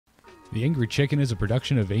The Angry Chicken is a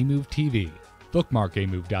production of Amove TV. Bookmark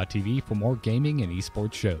amove.tv for more gaming and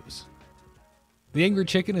esports shows. The Angry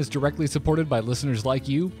Chicken is directly supported by listeners like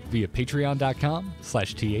you via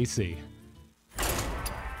patreon.com/TAC.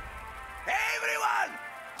 Everyone,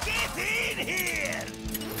 get in here!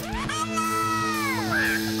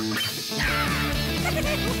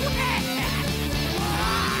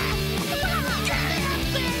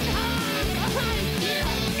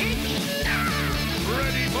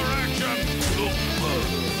 Ready for action!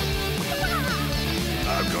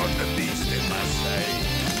 I've got the beast in my sight.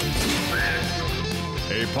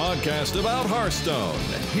 A podcast about Hearthstone,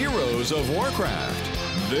 Heroes of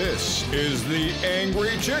Warcraft. This is The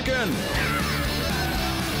Angry Chicken.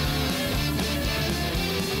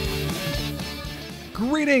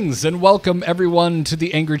 Greetings and welcome everyone to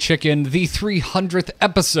The Angry Chicken, the 300th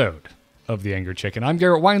episode of The Angry Chicken. I'm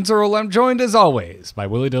Garrett Weinzerl. I'm joined as always by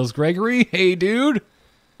Willie Dills Gregory. Hey, dude.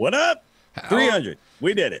 What up? 300.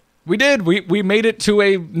 We did it. We did. We made it to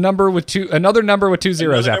a number with another number with two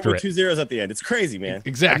zeros after it. 2 zeros at the end. It's crazy, man.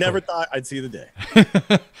 Exactly. I never thought I'd see the day.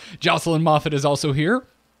 Jocelyn Moffat is also here.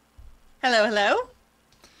 Hello, hello.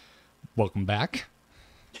 Welcome back.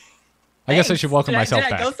 I guess I should welcome myself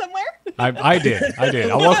back. back. Did I go somewhere? I did.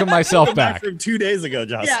 I'll welcome myself back. From 2 days ago,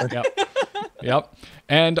 Jocelyn. Yeah. Yep.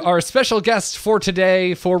 And our special guest for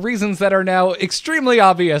today, for reasons that are now extremely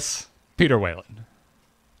obvious, Peter Whalen.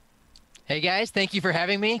 Hey guys, thank you for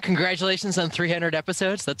having me. Congratulations on 300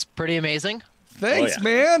 episodes. That's pretty amazing. Thanks, yeah.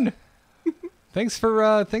 man. Thanks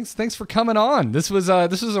for for coming on. This was a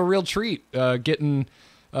real treat. Getting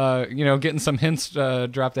some hints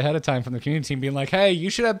dropped ahead of time from the community team, being like, "Hey, you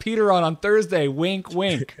should have Peter on Thursday." Wink,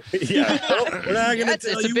 wink. Yeah. Well, we're not going to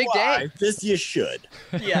tell it's a you big why. day. Just you should.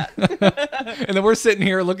 Yeah. And then we're sitting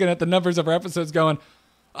here looking at the numbers of our episodes, going,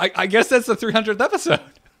 "I guess that's the 300th episode."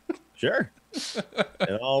 Sure.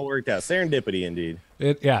 It all worked out. Serendipity, indeed.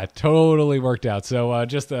 It totally worked out. So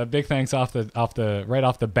just a big thanks off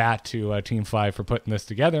the bat to Team 5 for putting this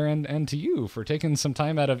together, and to you for taking some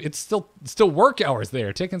time out of it's still work hours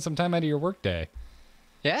there, taking some time out of your work day.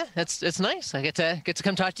 Yeah, it's nice. I get to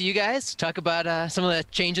come talk to you guys, talk about some of the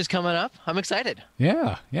changes coming up. I'm excited.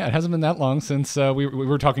 Yeah. It hasn't been that long since we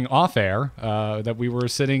were talking off air that we were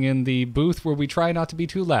sitting in the booth where we try not to be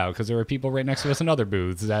too loud because there were people right next to us in other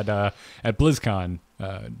booths at BlizzCon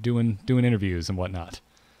doing interviews and whatnot.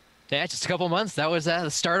 Yeah, just a couple months. That was the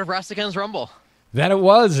start of Rostigan's Rumble. That it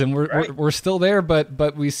was, and Right. we're still there,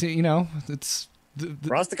 but we see, it's.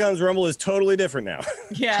 Rosticon's Rumble is totally different now.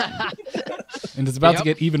 Yeah. And it's about to Yep.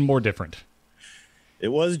 get even more different. It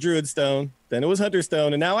was Druidstone, then it was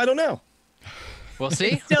Hunterstone, and now I don't know. We'll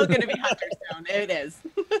see. Still going to be Hunterstone. It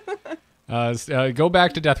is. Go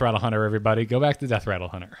back to Death Rattle Hunter, everybody. Go back to Death Rattle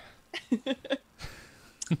Hunter.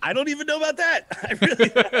 I don't even know about that. I can't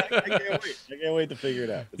wait. I can't wait to figure it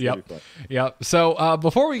out. It's gonna be fun. Yep. So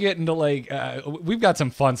before we get into we've got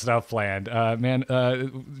some fun stuff planned. I'm going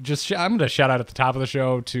to shout out at the top of the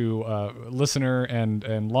show to listener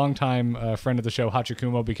and longtime friend of the show,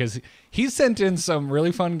 Hachakumo, because he sent in some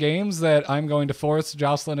really fun games that I'm going to force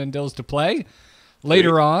Jocelyn and Dills to play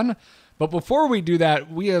later on. But before we do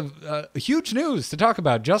that, we have huge news to talk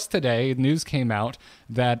about. Just today, news came out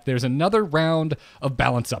that there's another round of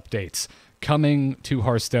balance updates coming to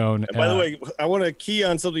Hearthstone. And by the way, I want to key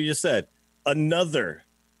on something you just said. Another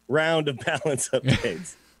round of balance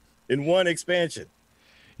updates in one expansion.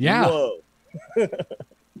 Yeah. Whoa.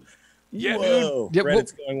 Yeah, Whoa. dude. Yeah,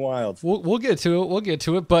 Reddit's going wild. We'll get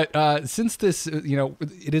to it. But since this,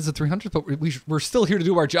 it is a 300th, but we're still here to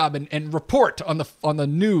do our job and report on the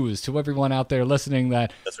news to everyone out there listening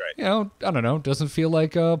that, That's right. I don't know, doesn't feel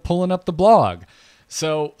like pulling up the blog.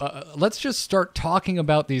 So let's just start talking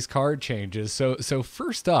about these card changes. So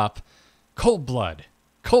first up, Cold Blood.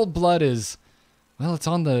 Cold Blood is, well, it's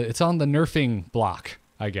on the nerfing block,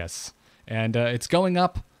 I guess, and it's going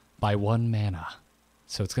up by 1 mana.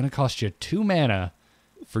 So it's going to cost you 2 mana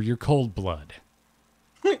for your Cold Blood.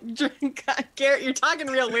 Garrett, you're talking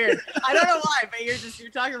real weird. I don't know why, but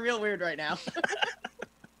you're talking real weird right now.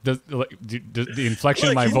 Does the inflection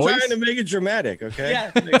Look, of my he's voice? trying to make it dramatic, okay?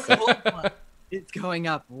 Yeah. It's going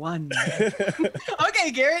up 1 minute.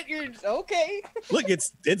 Okay, Garrett, you're okay. Look,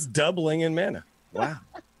 it's doubling in mana. Wow.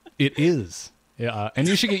 It is. Yeah, and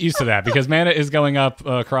you should get used to that because mana is going up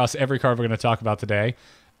across every card we're going to talk about today.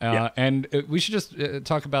 And we should just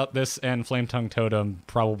talk about this and Flame Tongue Totem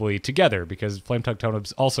probably together because Flame Tongue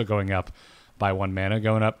Totem's also going up by 1 mana,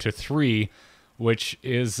 going up to 3, which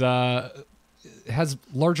is has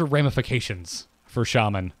larger ramifications for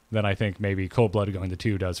Shaman than I think maybe Cold Blood going to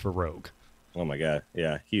 2 does for Rogue. Oh my god.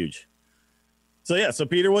 Yeah, huge. So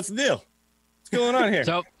Peter, what's the deal? What's going on here?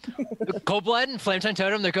 So, Cold Blood and Flametongue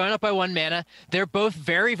Totem, they're going up by 1 mana. They're both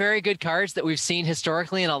very, very good cards that we've seen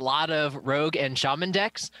historically in a lot of Rogue and Shaman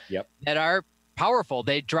decks that are powerful.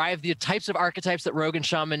 They drive the types of archetypes that Rogue and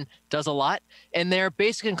Shaman does a lot, and they're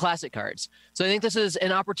basic and classic cards. So I think this is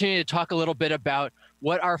an opportunity to talk a little bit about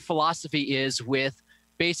what our philosophy is with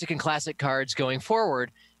basic and classic cards going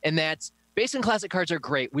forward, and that's basic and classic cards are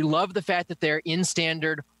great. We love the fact that they're in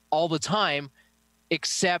standard all the time,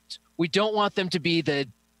 except we don't want them to be the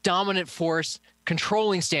dominant force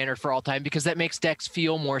controlling standard for all time, because that makes decks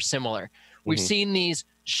feel more similar. We've seen these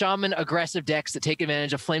Shaman aggressive decks that take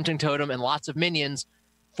advantage of Flametongue Totem and lots of minions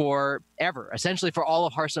forever, essentially for all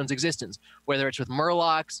of Hearthstone's existence, whether it's with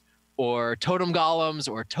Murlocs or Totem Golems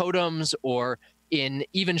or Totems or in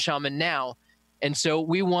even Shaman now. And so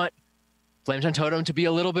we want Flametongue Totem to be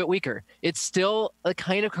a little bit weaker. It's still a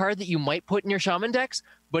kind of card that you might put in your Shaman decks,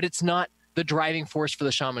 but it's not the driving force for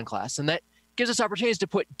the Shaman class. And that gives us opportunities to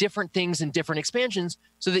put different things in different expansions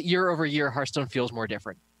so that year over year Hearthstone feels more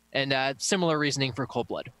different. And similar reasoning for Cold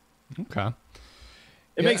Blood. Okay.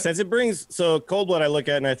 It makes sense. It brings, so Cold Blood I look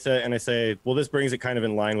at and I say, well, this brings it kind of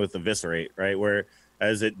in line with Eviscerate, right? Where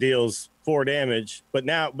as it deals 4 damage, but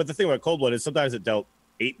the thing about Cold Blood is sometimes it dealt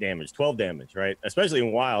 8 damage, 12 damage, right? Especially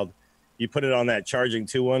in Wild, you put it on that charging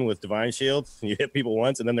 2/1 with Divine Shield, and you hit people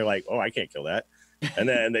once, and then they're like, oh, I can't kill that. And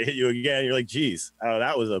then they hit you again, and you're like, geez, oh,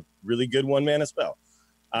 that was a really good 1-mana spell.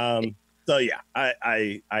 So yeah,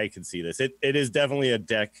 I can see this. It is definitely a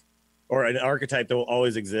deck or an archetype that will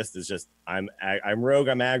always exist. It's just I'm rogue,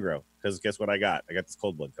 I'm aggro, because guess what I got? I got this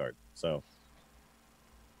Cold Blood card. So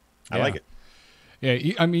I like it.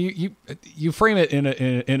 Yeah, I mean, you frame it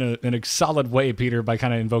in a solid way, Peter, by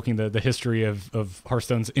kind of invoking the history of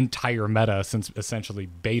Hearthstone's entire meta since essentially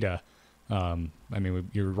beta. I mean,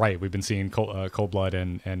 you're right. We've been seeing Cold Blood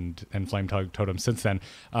and Flametongue Totem since then.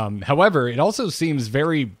 However, it also seems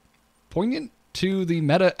very poignant to the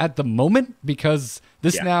meta at the moment, because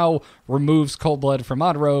this now removes Cold Blood from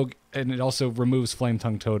Odd Rogue, and it also removes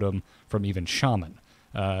Flametongue Totem from even Shaman.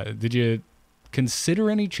 Did you consider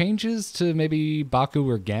any changes to maybe Baku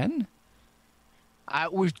or Gen?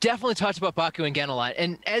 We've definitely talked about Baku and Gen a lot.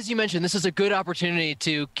 And as you mentioned, this is a good opportunity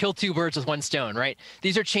to kill 2 birds with 1 stone, right?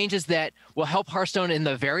 These are changes that will help Hearthstone in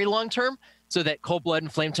the very long term, so that Cold Blood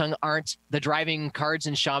and Flametongue aren't the driving cards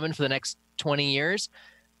in Shaman for the next 20 years.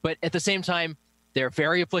 But at the same time, they're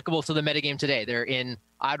very applicable to the metagame today. They're in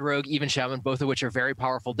Odd Rogue, even Shaman, both of which are very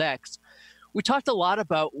powerful decks. We talked a lot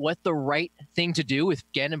about what the right thing to do with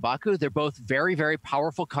Gen and Baku. They're both very, very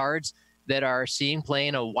powerful cards that are seeing play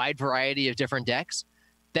in a wide variety of different decks.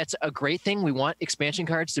 That's a great thing. We want expansion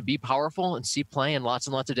cards to be powerful and see play in lots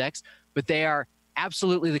and lots of decks, but they are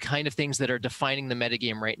absolutely the kind of things that are defining the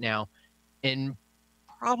metagame right now in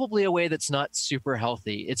probably a way that's not super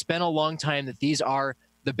healthy. It's been a long time that these are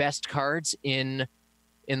the best cards in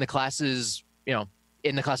the classes,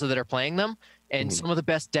 in the classes that are playing them, and some of the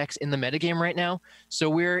best decks in the metagame right now. So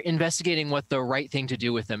we're investigating what the right thing to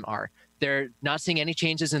do with them are. They're not seeing any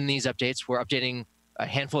changes in these updates. We're updating a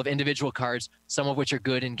handful of individual cards, some of which are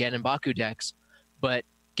good in Gen and Baku decks, but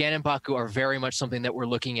Gen and Baku are very much something that we're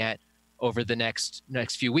looking at over the next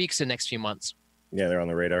few weeks and next few months. Yeah, they're on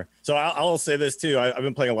the radar. So I'll say this too. I've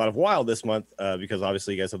been playing a lot of Wild this month because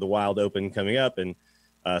obviously you guys have the Wild Open coming up, and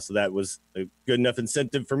so that was a good enough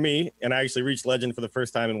incentive for me. And I actually reached Legend for the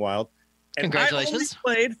first time in Wild. And congratulations!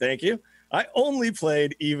 Thank you. I only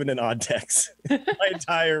played even and odd decks my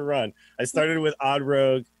entire run. I started with Odd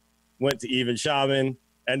Rogue, went to even Shaman,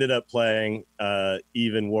 ended up playing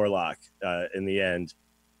even Warlock in the end,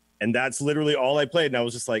 and that's literally all I played. And I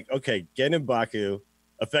was just like, okay, Gen and Baku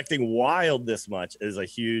affecting Wild this much is a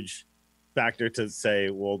huge factor to say,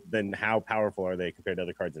 well, then how powerful are they compared to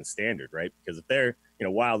other cards in Standard, right? Because if they're,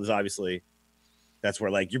 Wild is obviously, that's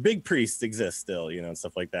where like your big priests exist still, and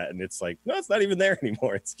stuff like that. And it's like, no, it's not even there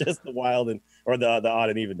anymore. It's just the Wild or the odd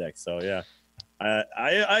and even deck. So yeah,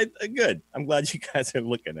 I good. I'm glad you guys are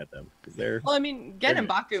looking at them. Well, I mean, Gen and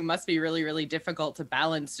Baku must be really, really difficult to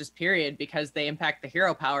balance just period, because they impact the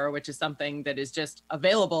hero power, which is something that is just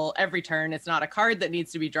available every turn. It's not a card that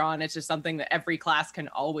needs to be drawn. It's just something that every class can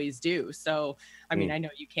always do. So, I mean, I know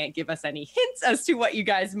you can't give us any hints as to what you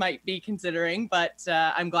guys might be considering, but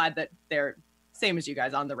I'm glad that they're same as you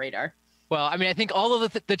guys on the radar. Well, I mean, I think all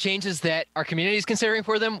of the changes that our community is considering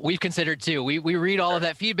for them, we've considered too. We read all of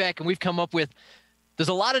that feedback, and we've come up with, there's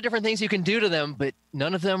a lot of different things you can do to them, but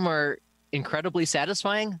none of them are incredibly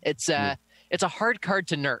satisfying. It's a hard card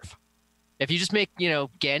to nerf. If you just make,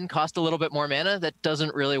 Gen cost a little bit more mana, that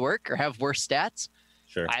doesn't really work, or have worse stats.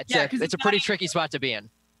 Sure. It's a pretty tricky spot to be in.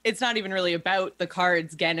 it's not even really about the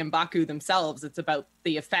cards Gen and Baku themselves. It's about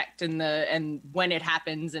the effect and when it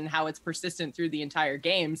happens and how it's persistent through the entire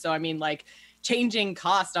game. So I mean, like, changing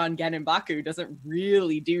cost on Gen and Baku doesn't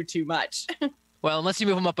really do too much. Well, unless you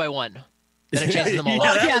move them up by 1, then it changes them a Yeah,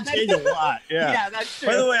 lot. that would change a lot. Yeah. Yeah, that's true.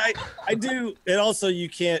 By the way, I do. And also, you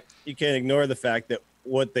can't ignore the fact that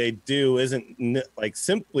what they do isn't like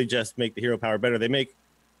simply just make the hero power better. They make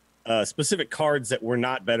specific cards that were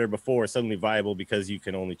not better before suddenly viable because you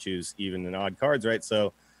can only choose even and odd cards, right?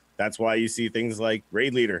 So that's why you see things like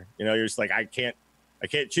Raid Leader. You know, you're just like, I can't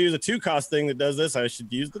choose a 2-cost thing that does this. I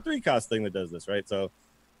should use the 3-cost thing that does this, right? So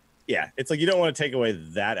yeah, it's like you don't want to take away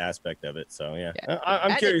that aspect of it. So yeah.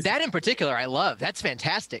 I'm curious. That in particular, I love. That's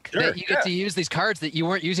fantastic. Sure, that you get to use these cards that you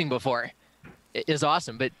weren't using before. It is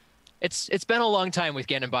awesome, but it's been a long time with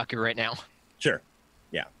Gen and Baku right now. Sure.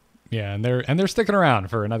 Yeah. Yeah, and they're sticking around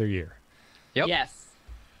for another year. Yep. Yes.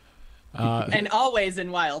 And always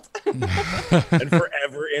in Wild. And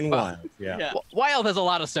forever in Wild. Yeah. Wild has a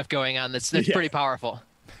lot of stuff going on that's pretty powerful.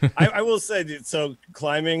 I will say, dude, so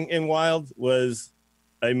climbing in Wild was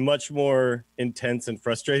a much more intense and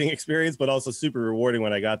frustrating experience, but also super rewarding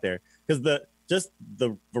when I got there because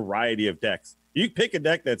the variety of decks. You pick a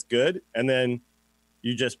deck that's good, and then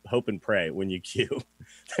you just hope and pray when you queue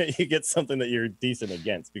that you get something that you're decent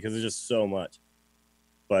against because there's just so much.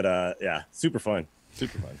 But yeah, super fun.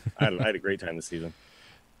 I had a great time this season.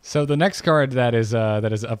 So the next card that is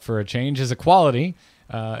up for a change is Equality,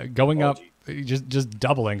 going up, just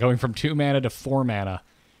doubling, going from 2 mana to 4 mana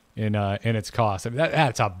in its cost. I mean,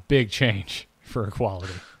 that's a big change for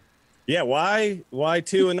Equality. Yeah, why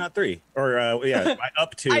 2 and not 3? Or why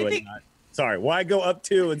up 2 sorry, why go up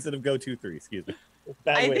 2 instead of go 2/3? Excuse me.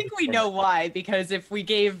 I think we know why, because if we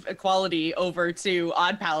gave Equality over to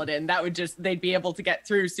Odd Paladin, they'd be able to get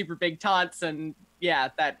through super big taunts, and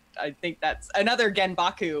I think that's another Gen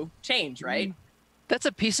Baku change, right? That's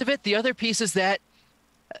a piece of it. The other piece is that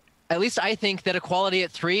at least I think that Equality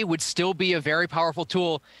at 3 would still be a very powerful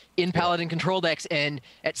tool in Paladin control decks, and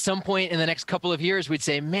at some point in the next couple of years, we'd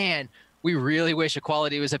say, man, we really wish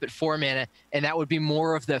Equality was up at 4 mana, and that would be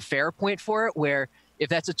more of the fair point for it, where if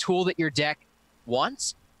that's a tool that your deck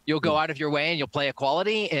wants, you'll go out of your way and you'll play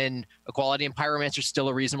Equality, and Equality and Pyromancer is still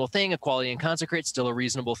a reasonable thing. Equality and Consecrate still a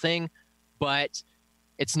reasonable thing, but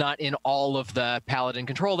it's not in all of the Paladin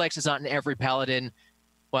control decks. It's not in every Paladin.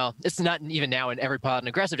 Well, it's not even now in every Paladin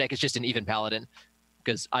aggressive deck. It's just an even Paladin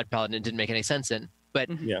because Odd Paladin didn't make any sense in. But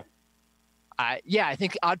I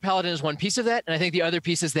think Odd Paladin is one piece of that, and I think the other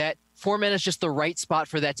piece is that 4 mana is just the right spot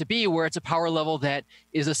for that to be, where it's a power level that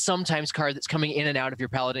is a sometimes card that's coming in and out of your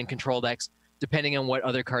Paladin control decks, depending on what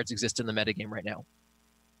other cards exist in the metagame right now.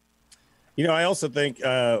 You know, I also think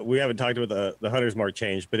we haven't talked about the Hunter's Mark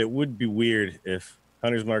change, but it would be weird if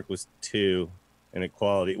Hunter's Mark was 2 and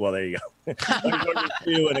Equality. Well, there you go. Hunter's Mark was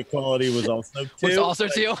 2 and Equality was also 2. Was also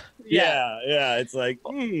 2? Yeah. It's like,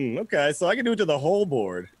 okay, so I can do it to the whole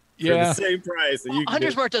board for the same price. That you can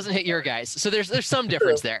Hunter's Mark doesn't hit your guys, so there's some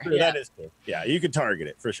difference there. True, that is true. Yeah, you could target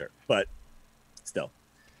it for sure, but still,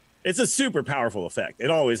 it's a super powerful effect.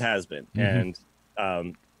 It always has been, and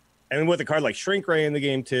with a card like Shrink Ray in the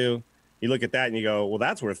game too, you look at that and you go, well,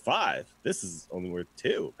 that's worth 5. This is only worth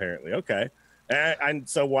 2, apparently. Okay, and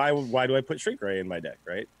so why do I put Shrink Ray in my deck,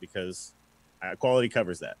 right? Because Equality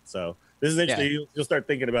covers that. So this is interesting. Yeah. You'll start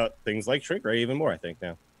thinking about things like Shrink Ray even more, I think,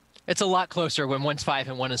 now. It's a lot closer when one's 5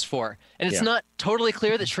 and one is 4. And it's not totally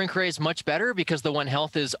clear that Shrink Ray is much better because the 1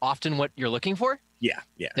 health is often what you're looking for. Yeah.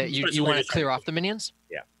 That you want to clear off the minions.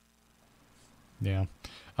 Yeah.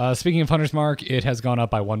 Speaking of Hunter's Mark, it has gone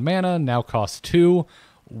up by 1 mana, now costs 2.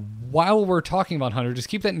 While we're talking about Hunter, just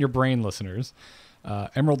keep that in your brain, listeners.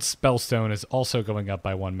 Emerald Spellstone is also going up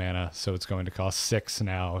by 1 mana, so it's going to cost 6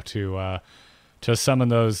 now to summon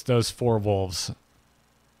those 4 wolves.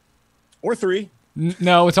 Or 3.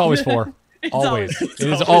 No, it's always 4. Always. It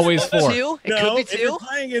is always 4. 2? It could be 2. If you're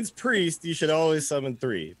playing against Priest, you should always summon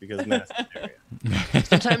 3 because massive area.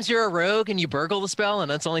 Sometimes you're a rogue and you burgle the spell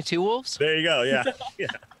and that's only 2 wolves. There you go. Yeah.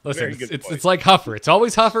 Listen, it's like Huffer. It's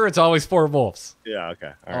always Huffer. It's always 4 wolves. Yeah.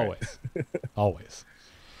 Okay. Always. Always.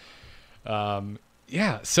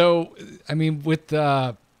 Yeah. So, I mean, with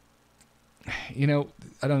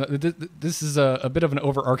I don't know. This is a bit of an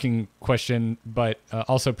overarching question, but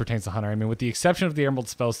also pertains to Hunter. I mean, with the exception of the Emerald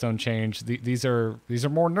Spellstone change, these are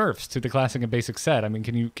more nerfs to the classic and basic set. I mean,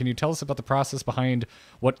 can you tell us about the process behind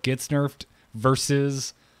what gets nerfed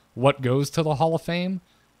versus what goes to the Hall of Fame?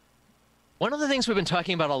 One of the things we've been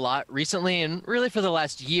talking about a lot recently, and really for the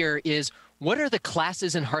last year, is what are the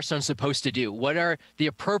classes in Hearthstone supposed to do? What are the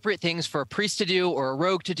appropriate things for a priest to do, or a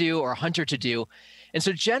rogue to do, or a hunter to do? And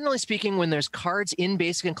so generally speaking, when there's cards in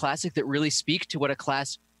Basic and Classic that really speak to what a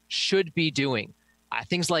class should be doing,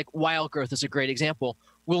 things like Wild Growth is a great example.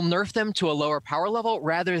 We'll nerf them to a lower power level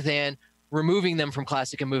rather than removing them from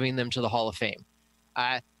Classic and moving them to the Hall of Fame.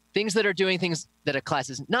 Things that are doing things that a class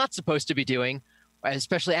is not supposed to be doing,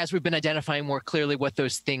 especially as we've been identifying more clearly what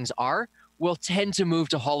those things are, will tend to move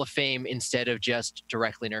to Hall of Fame instead of just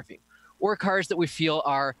directly nerfing. Or cards that we feel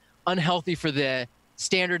are unhealthy for the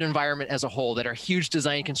standard environment as a whole, that are huge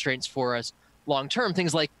design constraints for us long-term,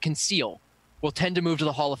 things like Conceal will tend to move to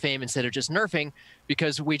the Hall of Fame instead of just nerfing,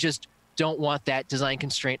 because we just don't want that design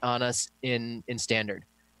constraint on us in standard.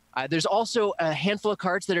 There's also a handful of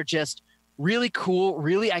cards that are just really cool,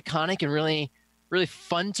 really iconic, and really, really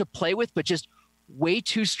fun to play with, but just way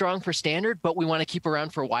too strong for standard, but we want to keep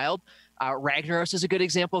around for Wild. Ragnaros is a good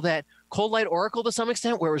example of that. Cold Light Oracle to some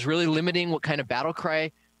extent, where it was really limiting what kind of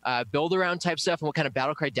Battlecry build around type stuff and what kind of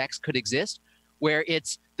Battlecry decks could exist, where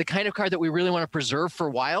it's the kind of card that we really want to preserve for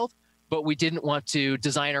Wild, but we didn't want to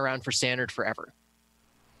design around for standard forever.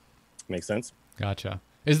 Makes sense. Gotcha.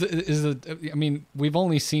 I mean, we've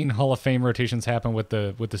only seen Hall of Fame rotations happen with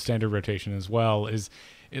the standard rotation as well. Is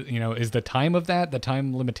the time of that, the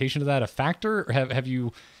time limitation of that, a factor? Or have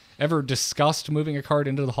you ever discussed moving a card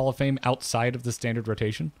into the Hall of Fame outside of the standard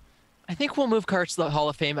rotation? I think we'll move cards to the Hall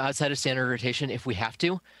of Fame outside of standard rotation if we have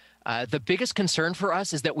to. The biggest concern for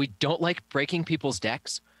us is that we don't like breaking people's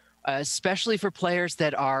decks, especially for players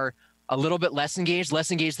that are a little bit less engaged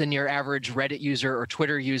than your average Reddit user or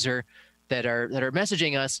Twitter user that are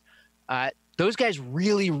messaging us. Those guys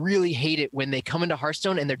really, really hate it when they come into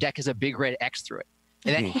Hearthstone and their deck has a big red X through it.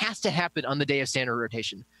 And that has to happen on the day of standard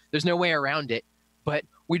rotation. There's no way around it, but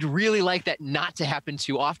we'd really like that not to happen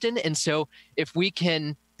too often. And so if we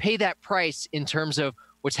can pay that price in terms of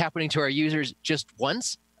what's happening to our users just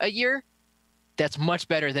once a year, that's much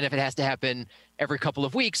better than if it has to happen every couple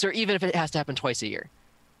of weeks, or even if it has to happen twice a year.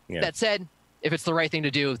 Yeah. That said, if it's the right thing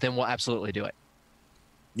to do, then we'll absolutely do it.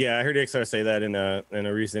 Yeah, I heard XR say that in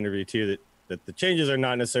a recent interview too, that the changes are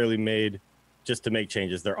not necessarily made just to make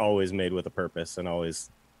changes. They're always made with a purpose, and always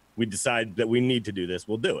we decide that we need to do this,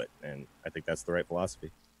 we'll do it. And I think that's the right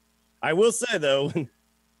philosophy. I will say though,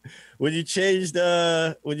 when you changed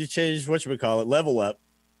whatchamacallit, Level Up,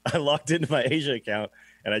 I logged into my Asia account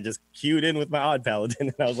and I just queued in with my Odd Paladin,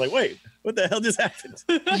 and I was like, wait, what the hell just happened?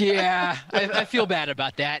 Yeah, I feel bad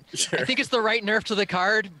about that. Sure. I think it's the right nerf to the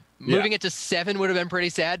card. Moving it to 7 would have been pretty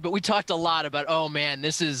sad, but we talked a lot about, oh man,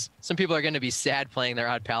 some people are going to be sad playing their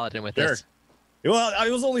Odd Paladin with this. Well,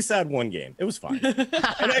 I was only sad one game. It was fine. and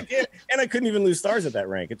I couldn't even lose stars at that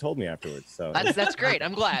rank. It told me afterwards. So that's great.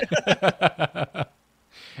 I'm glad.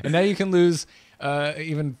 And now you can lose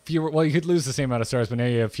even fewer. Well, you could lose the same amount of stars, but now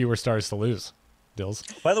you have fewer stars to lose. Dills.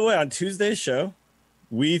 By the way, on Tuesday's show,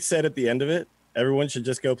 we said at the end of it, everyone should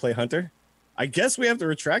just go play Hunter. I guess we have to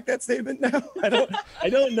retract that statement now. I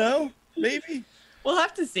don't know. Maybe we'll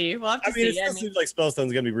have to see. I mean, it still seems like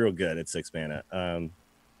Spellstone's gonna be real good at 6 mana.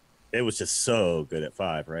 It was just so good at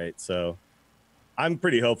 5, right? So I'm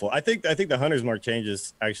pretty hopeful. I think the Hunter's Mark change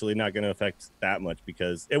is actually not going to affect that much,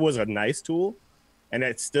 because it was a nice tool, and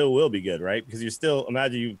it still will be good, right? Because you still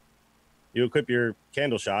imagine you equip your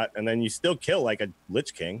Candle Shot, and then you still kill like a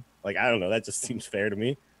Lich King. Like, I don't know. That just seems fair to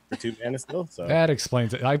me. For 2 mana still. So that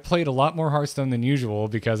explains it. I played a lot more Hearthstone than usual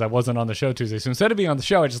because I wasn't on the show Tuesday. So instead of being on the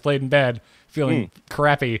show, I just laid in bed feeling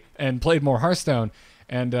crappy and played more Hearthstone.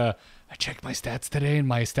 And I checked my stats today, and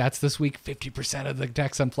my stats this week, 50% of the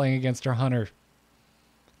decks I'm playing against are Hunter.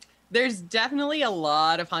 There's definitely a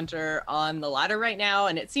lot of Hunter on the ladder right now.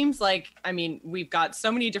 And it seems like, I mean, we've got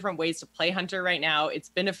so many different ways to play Hunter right now. It's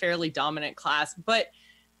been a fairly dominant class, but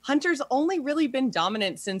Hunter's only really been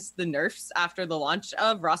dominant since the nerfs after the launch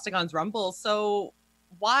of Rostagon's Rumble. So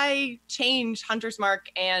why change Hunter's Mark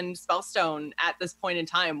and Spellstone at this point in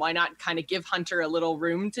time? Why not kind of give Hunter a little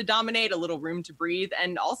room to dominate, a little room to breathe?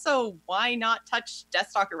 And also, why not touch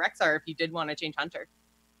Deathstalker Rexar if you did want to change Hunter?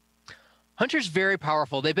 Hunter's very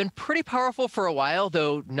powerful. They've been pretty powerful for a while,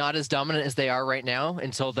 though not as dominant as they are right now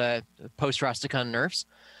until the post-Rastakhan nerfs.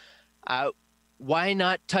 Why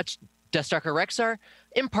not touch Deathstalker Rexar?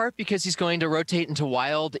 In part because he's going to rotate into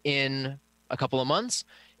Wild in a couple of months.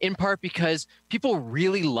 In part because people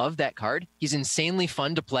really love that card. He's insanely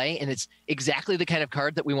fun to play, and it's exactly the kind of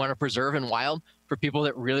card that we want to preserve in Wild for people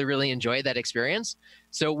that really, really enjoy that experience.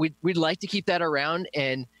 So we'd like to keep that around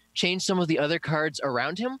and change some of the other cards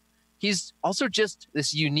around him. He's also just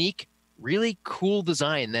this unique, really cool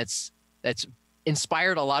design that's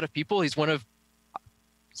inspired a lot of people. He's one of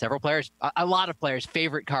a lot of players'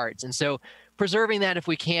 favorite cards. And so preserving that if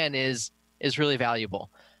we can is really valuable.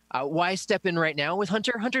 Why step in right now with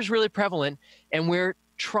Hunter? Hunter's really prevalent, and we're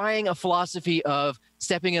trying a philosophy of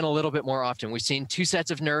stepping in a little bit more often. We've seen 2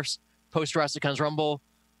 sets of nerfs post Rasticon's Rumble,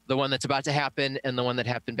 the one that's about to happen and the one that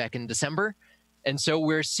happened back in December. And so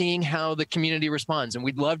we're seeing how the community responds, and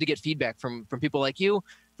we'd love to get feedback from people like you,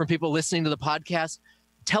 from people listening to the podcast.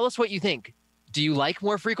 Tell us what you think. Do you like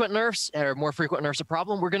more frequent nerfs? Are more frequent nerfs a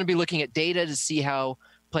problem? We're going to be looking at data to see how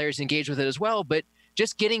players engage with it as well, but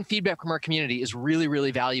just getting feedback from our community is really,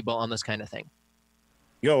 really valuable on this kind of thing.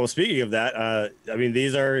 Well, speaking of that, I mean,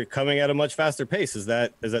 these are coming at a much faster pace. Is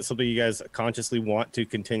that something you guys consciously want to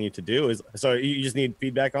continue to do? So you just need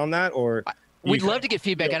feedback on that, or we'd love to get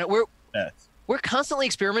feedback on it. We're constantly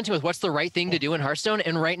experimenting with what's the right thing to do in Hearthstone,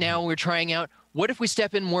 and right now we're trying out what if we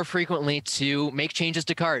step in more frequently to make changes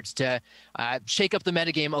to cards, to shake up the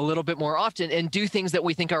metagame a little bit more often and do things that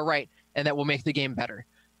we think are right and that will make the game better.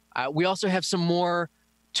 We also have some more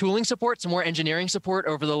tooling support, some more engineering support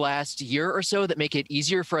over the last year or so that make it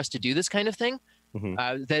easier for us to do this kind of thing,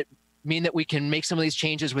 that mean that we can make some of these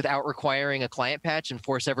changes without requiring a client patch and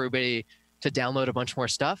force everybody to download a bunch more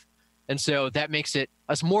stuff. And so that makes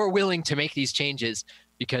us more willing to make these changes,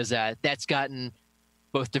 because that's gotten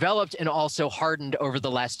both developed and also hardened over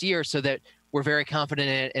the last year, so that we're very confident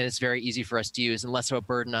in it and it's very easy for us to use and less of a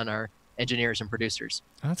burden on our engineers and producers.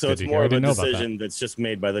 That's so good it's to more hear. of I a didn't know about decision that's just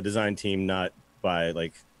made by the design team, not by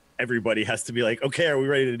like everybody has to be like, okay, are we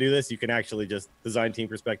ready to do this? You can actually just design team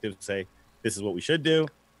perspective say this is what we should do,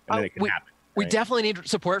 and then it can happen. We right? definitely need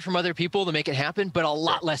support from other people to make it happen, but a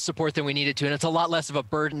lot less support than we needed to, and it's a lot less of a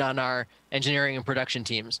burden on our engineering and production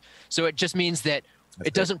teams. So it just means that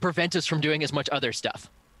it doesn't prevent us from doing as much other stuff.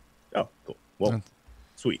 Oh, cool. Well,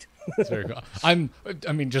 sweet. That's very cool. I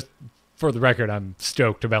mean, just for the record, I'm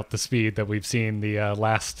stoked about the speed that we've seen the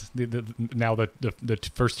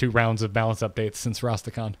first 2 rounds of balance updates since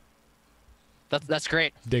Rasticon. That's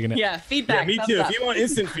great. Digging it. Yeah, feedback. Yeah, me too. If you want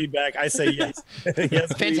instant feedback, I say yes.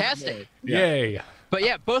 Yes, Fantastic. Yay. But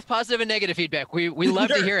yeah, both positive and negative feedback. We love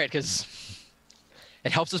to hear it because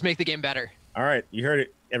it helps us make the game better. All right, you heard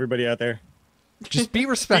it, everybody out there. Just be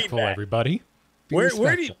respectful, everybody. Where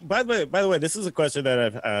do you? By the way, this is a question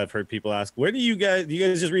that I've heard people ask. Where do you guys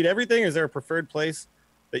just read everything? Or is there a preferred place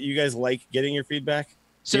that you guys like getting your feedback?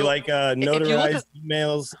 So do you like notarized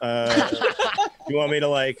emails? You want me to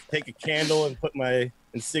like take a candle and put my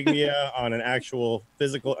insignia on an actual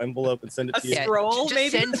physical envelope and send it to you? Scroll, just maybe?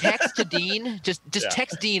 Send text to Dean. Just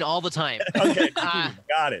text Dean all the time. Okay,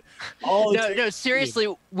 got it. No,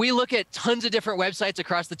 seriously, we look at tons of different websites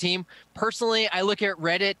across the team. Personally, I look at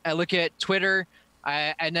Reddit, I look at Twitter,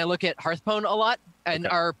 and I look at Hearthstone a lot, and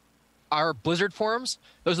our Blizzard forums.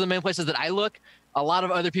 Those are the main places that I look. A lot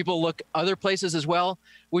of other people look other places as well.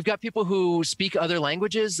 We've got people who speak other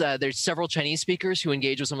languages. There's several Chinese speakers who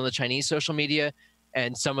engage with some of the Chinese social media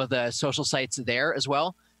and some of the social sites there as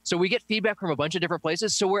well. So we get feedback from a bunch of different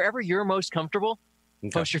places. So wherever you're most comfortable,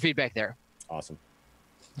 post your feedback there. Awesome.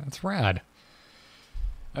 That's rad.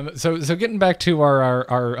 So getting back to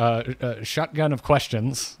our shotgun of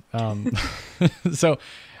questions. So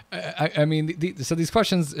I mean, so these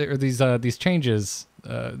questions or these changes.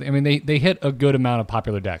 I mean, they hit a good amount of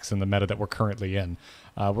popular decks in the meta that we're currently in.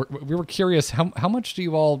 We were curious, how much do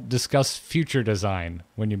you all discuss future design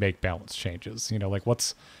when you make balance changes? You know, like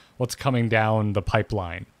what's coming down the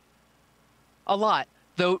pipeline? A lot,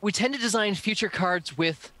 though. We tend to design future cards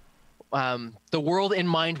with the world in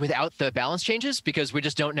mind without the balance changes, because we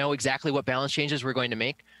just don't know exactly what balance changes we're going to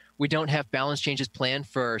make. We don't have balance changes planned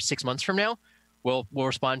for 6 months from now. We'll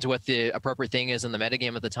respond to what the appropriate thing is in the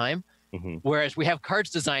metagame at the time. Mm-hmm. Whereas we have cards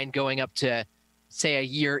designed going up to, say, a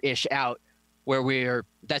year-ish out, where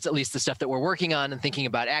that's at least the stuff that we're working on and thinking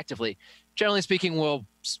about actively. Generally speaking, we'll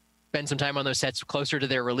spend some time on those sets closer to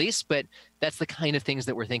their release, but that's the kind of things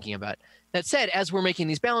that we're thinking about. That said, as we're making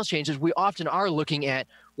these balance changes, we often are looking at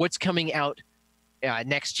what's coming out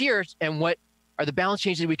next year and what are the balance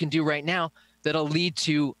changes we can do right now that'll lead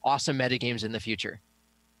to awesome metagames in the future.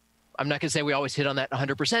 I'm not going to say we always hit on that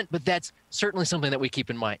 100%, but that's certainly something that we keep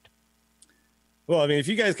in mind. Well, I mean, if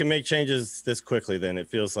you guys can make changes this quickly, then it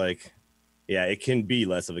feels like, yeah, it can be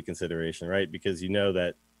less of a consideration, right? Because you know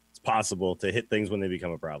that it's possible to hit things when they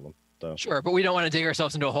become a problem. So sure, but we don't want to dig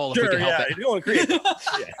ourselves into a hole if we can help it. You don't want to create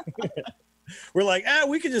yeah. We're like,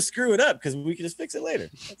 we could just screw it up because we could just fix it later.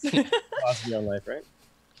 That's philosophy on life, right?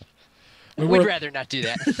 We'd rather not do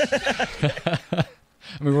that.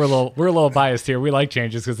 I mean, we're a little biased here. We like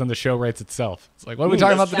changes because then the show writes itself. It's like, what are we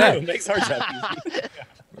talking about today? It makes our job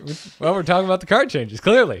easy. Well, we're talking about the card changes,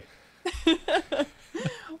 clearly.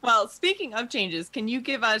 Well, speaking of changes, can you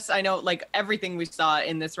give us, I know like everything we saw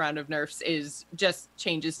in this round of nerfs is just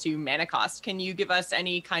changes to mana cost. Can you give us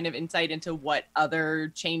any kind of insight into what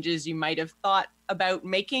other changes you might have thought about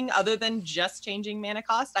making other than just changing mana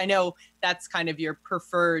cost? I know that's kind of your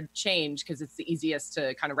preferred change because it's the easiest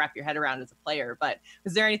to kind of wrap your head around as a player, but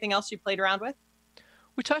is there anything else you played around with?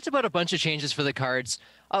 We talked about a bunch of changes for the cards.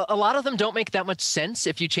 A lot of them don't make that much sense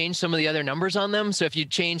if you change some of the other numbers on them. So if you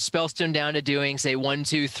change Spellstone down to doing, say, 1,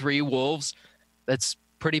 2, 3 wolves, that's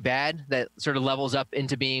pretty bad. That sort of levels up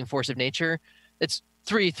into being Force of Nature. It's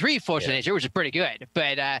 3, 3 Force of Nature, which is pretty good.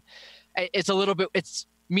 But it's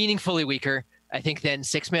meaningfully weaker, I think, than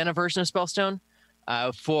 6 mana version of Spellstone.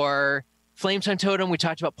 For Flametongue Totem, we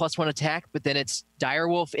talked about +1 attack, but then it's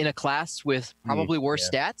Direwolf in a class with probably worse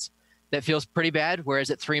stats. That feels pretty bad,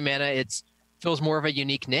 whereas at 3 mana, it feels more of a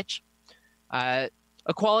unique niche.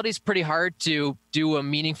 Equality is pretty hard to do a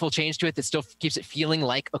meaningful change to it that still keeps it feeling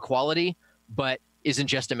like equality, but isn't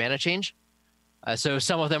just a mana change. So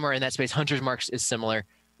some of them are in that space. Hunter's Mark is similar,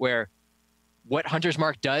 where what Hunter's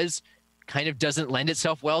Mark does kind of doesn't lend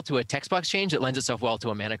itself well to a text box change. It lends itself well to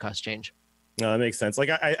a mana cost change. No, that makes sense. Like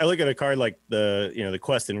I look at a card like the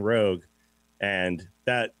Quest and Rogue, and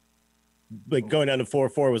that like going down to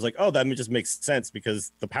 4/4 was like, oh, that just makes sense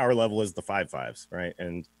because the power level is the 5/5s, right?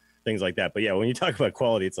 And things like that. But yeah, when you talk about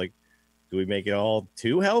quality, it's like, do we make it all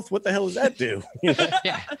 2 health? What the hell does that do?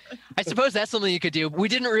 Yeah, I suppose that's something you could do. We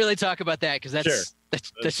didn't really talk about that because that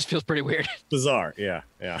just feels pretty weird. Bizarre. Yeah.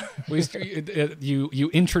 You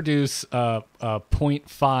introduce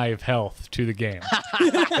 0.5 health to the game.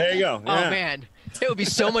 There you go. Yeah. Oh man, it would be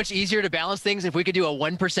so much easier to balance things if we could do a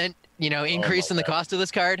 1% increase in the cost of this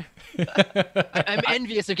card. I'm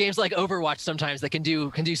envious of games like Overwatch sometimes that can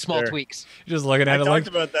do small tweaks. Just looking at I it talked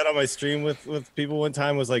about that on my stream with people one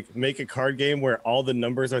time, was like, make a card game where all the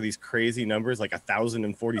numbers are these crazy numbers, like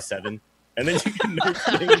 1,047. And then you can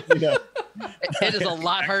nerf things, It is a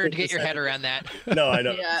lot harder to get your head around that. No, I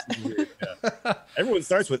know. Yeah. Yeah. Everyone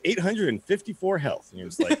starts with 854 health. And you're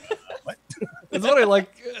just like, what? That's what I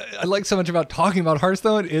like so much about talking about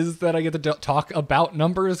Hearthstone, is that I get to talk about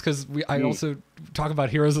numbers, because I also talk about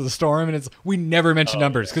Heroes of the Storm, and we never mention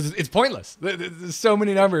numbers because it's pointless. There's so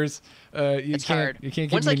many numbers. It's hard. You can't.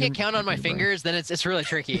 Once I can't count on my fingers, then it's really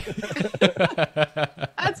tricky.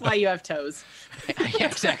 That's why you have toes. Yeah,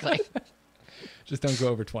 exactly. Just don't go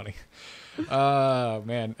over 20. Oh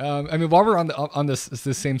man. I mean, while we're on this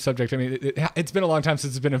same subject, I mean, it's been a long time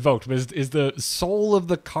since it's been invoked, but is the soul of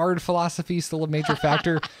the card philosophy still a major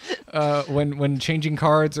factor when changing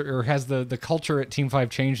cards, or has the culture at Team 5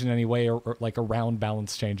 changed in any way, or like around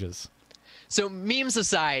balance changes? So memes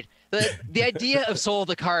aside, the idea of soul of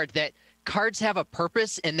the card, that cards have a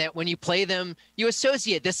purpose, and that when you play them, you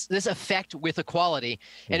associate this effect with equality.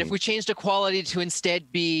 And if we changed equality to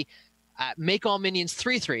instead be make all minions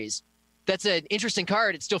 3/3s, that's an interesting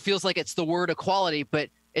card. It still feels like it's the word equality,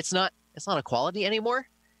 but it's not equality anymore.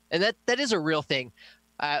 And that is a real thing.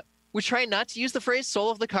 We try not to use the phrase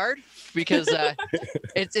soul of the card because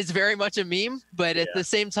it's very much a meme, but at the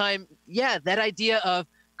same time, that idea of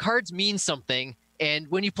cards mean something. And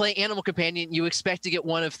when you play Animal Companion, you expect to get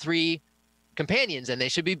one of 3 companions, and they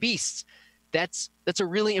should be beasts. That's a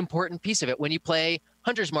really important piece of it. When you play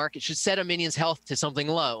Hunter's Mark, it should set a minion's health to something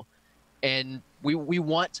low. And we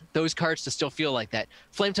want those cards to still feel like that.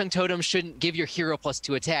 Flametongue Totem shouldn't give your hero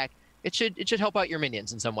 +2 attack. It should help out your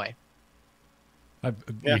minions in some way.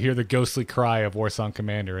 You hear the ghostly cry of Warsong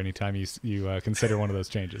Commander anytime you consider one of those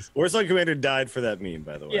changes. Warsong Commander died for that meme,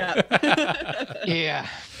 by the way. Yeah. Yeah.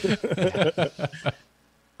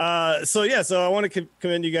 So I want to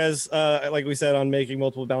commend you guys, like we said, on making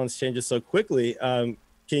multiple balance changes so quickly. Can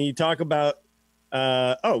you talk about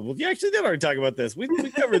you actually did already talk about this. We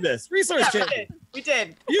covered this. Resource change. We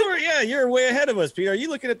did. You're way ahead of us, Peter. Are you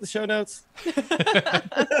looking at the show notes? I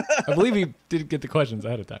believe he did get the questions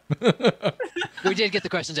ahead of time. We did get the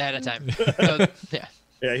questions ahead of time. So,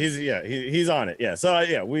 Yeah, he's on it. Yeah.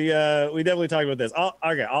 So we definitely talked about this.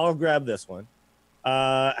 I'll grab this one.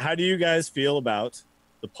 How do you guys feel about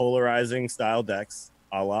the polarizing style decks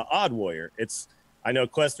a la Odd Warrior? I know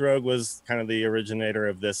Quest Rogue was kind of the originator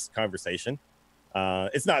of this conversation.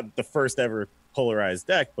 It's not the first ever polarized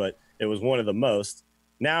deck, but it was one of the most.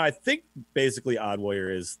 Now I think basically Odd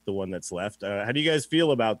Warrior is the one that's left. How do you guys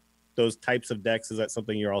feel about those types of decks? Is that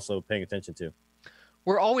something you're also paying attention to?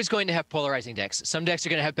 We're always going to have polarizing decks. Some decks are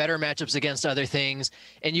going to have better matchups against other things,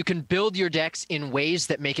 and you can build your decks in ways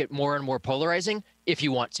that make it more and more polarizing if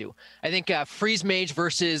you want to. I think Freeze Mage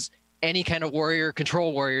versus any kind of warrior,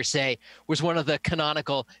 control warrior, say, was one of the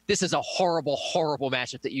canonical, this is a horrible, horrible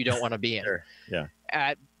matchup that you don't want to be in. Sure. Yeah.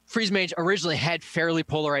 Freeze Mage originally had fairly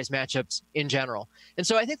polarized matchups in general. And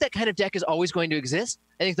so I think that kind of deck is always going to exist.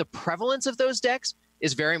 I think the prevalence of those decks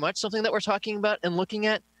is very much something that we're talking about and looking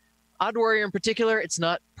at. Odd Warrior in particular, it's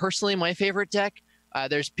not personally my favorite deck.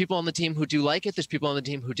 There's people on the team who do like it. There's people on the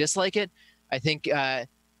team who dislike it. I think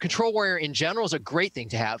Control Warrior in general is a great thing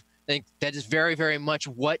to have. I think that is very, very much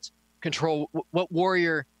what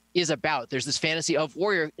Warrior is about. There's this fantasy of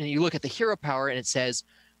Warrior, and you look at the hero power and it says,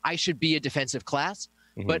 I should be a defensive class.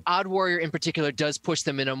 But Odd Warrior in particular does push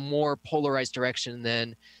them in a more polarized direction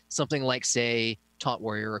than something like, say, Taunt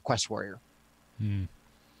Warrior or Quest Warrior. And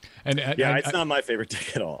it's not my favorite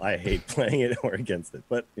deck at all. I hate playing it or against it,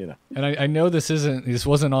 but you know. And I know this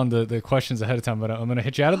wasn't on the questions ahead of time, but I'm going to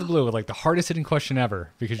hit you out of the blue with like the hardest hitting question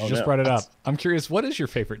ever because you just brought it up. I'm curious, what is your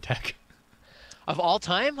favorite deck? Of all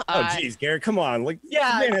time? Oh, geez, Garrett, come on. Like,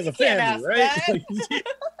 yeah, the man has a family, right? Like,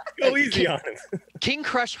 go easy on him. King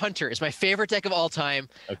Crush Hunter is my favorite deck of all time.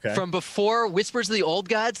 Okay. From before Whispers of the Old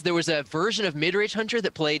Gods, there was a version of Midrange Hunter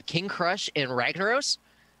that played King Crush in Ragnaros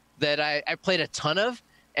that I played a ton of,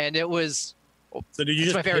 and it was. So did you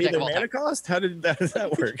just pay the mana cost? How does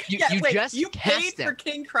that work? You paid for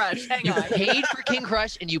King Crush. Hang on. You paid for King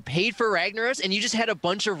Crush and you paid for Ragnaros, and you just had a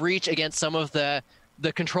bunch of reach against some of the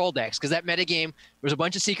control decks, because that metagame, there was a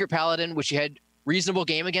bunch of Secret Paladin, which you had reasonable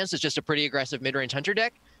game against. It's just a pretty aggressive mid-range Hunter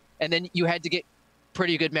deck. And then you had to get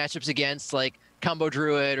pretty good matchups against like Combo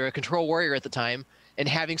Druid or a Control Warrior at the time, and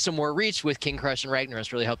having some more reach with King Crush and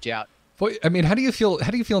Ragnaros really helped you out. Boy, I mean, how do you feel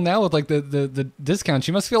now with like the discounts?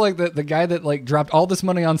 You must feel like the guy that like dropped all this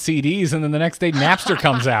money on CDs and then the next day Napster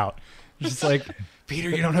comes out. It's just like,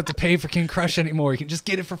 Peter, you don't have to pay for King Crush anymore. You can just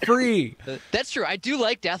get it for free. That's true. I do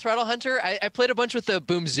like Death Rattle Hunter. I played a bunch with the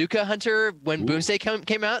Boomzooka Hunter when Boomsday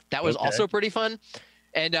came out. That was also pretty fun.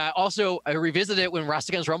 And also, I revisited it when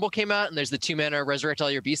Rastagan's Rumble came out, and there's the 2-mana Resurrect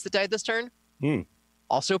All Your Beasts that died this turn.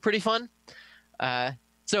 Also pretty fun.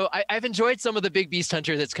 So I've enjoyed some of the big Beast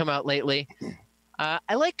Hunter that's come out lately.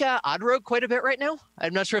 I like Odd Rogue quite a bit right now.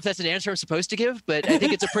 I'm not sure if that's an answer I'm supposed to give, but I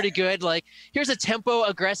think it's a pretty good, like, here's a tempo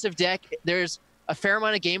aggressive deck. There's a fair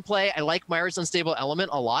amount of gameplay. I like Myra's Unstable Element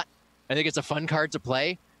a lot. I think it's a fun card to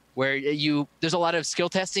play where there's a lot of skill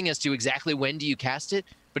testing as to exactly when do you cast it,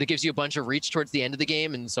 but it gives you a bunch of reach towards the end of the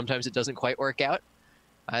game, and sometimes it doesn't quite work out.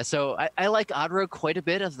 So I like Odd Rogue quite a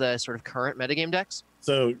bit of the sort of current metagame decks.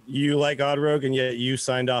 So you like Odd Rogue, and yet you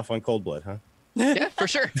signed off on Cold Blood, huh? Yeah, for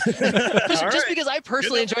sure. Just because I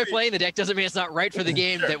personally enjoy playing the deck doesn't mean it's not right for the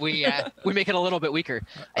game that we make it a little bit weaker.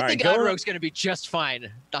 I think Odd Rogue's going to be just fine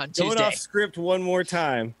on Tuesday. Going off script one more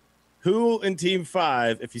time. Who in Team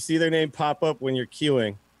 5, if you see their name pop up when you're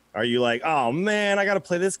queuing, are you like, oh man, I got to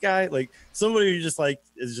play this guy? Like somebody you just like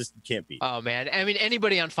is just can't beat. Oh man, I mean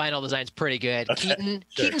anybody on Final Design's pretty good. Okay,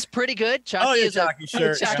 Keaton's pretty good. Chalky is a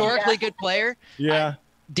historically good player. Yeah.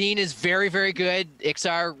 Dean is very, very good.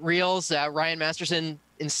 Ixar, Reels, Ryan Masterson,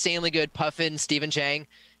 insanely good. Puffin, Stephen Chang,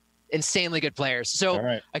 insanely good players.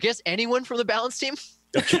 So I guess anyone from the balance team.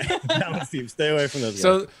 Okay, balance team. Stay away from those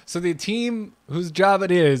guys. So the team whose job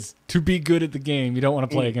it is to be good at the game, you don't want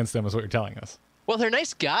to play against them, is what you're telling us. Well, they're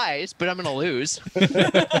nice guys, but I'm going to lose.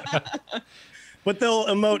 But they'll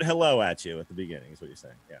emote hello at you at the beginning, is what you're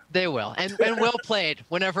saying. Yeah. They will. And well played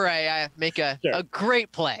whenever I make a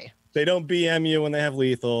great play. They don't BM you when they have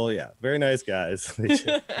lethal. Yeah, very nice guys.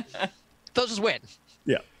 They'll just win.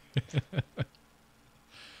 Yeah.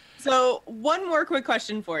 So one more quick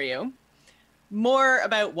question for you. More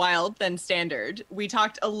about Wild than Standard. We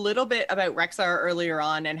talked a little bit about Rexar earlier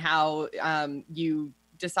on and how you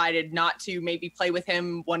decided not to maybe play with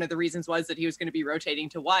him. One of the reasons was that he was going to be rotating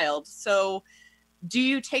to Wild. So do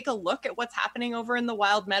you take a look at what's happening over in the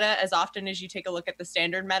Wild meta as often as you take a look at the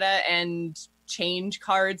Standard meta and change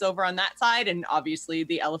cards over on that side? And obviously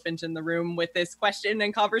the elephant in the room with this question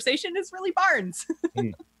and conversation is really Barnes.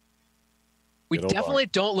 We definitely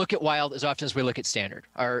don't look at Wild as often as we look at Standard.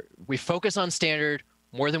 We focus on Standard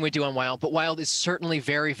more than we do on Wild, but Wild is certainly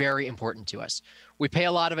very, very important to us. We pay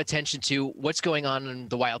a lot of attention to what's going on in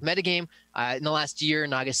the Wild metagame. In the last year,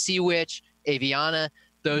 Naga Sea Witch, Aviana,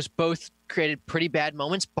 those both created pretty bad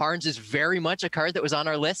moments. Barnes is very much a card that was on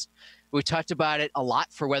our list. We talked about it a lot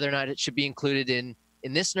for whether or not it should be included in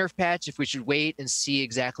this nerf patch, if we should wait and see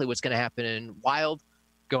exactly what's going to happen in Wild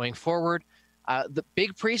going forward. The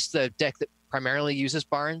Big Priest, the deck that primarily uses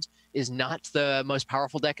Barnes, is not the most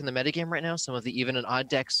powerful deck in the metagame right now. Some of the even and odd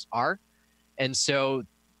decks are. And so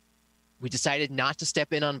we decided not to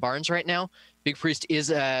step in on Barnes right now. Big Priest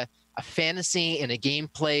is a fantasy and a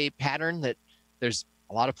gameplay pattern that there's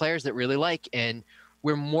a lot of players that really like. And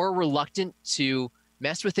we're more reluctant to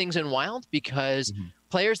mess with things in Wild because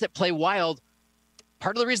players that play Wild,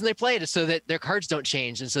 part of the reason they play it is so that their cards don't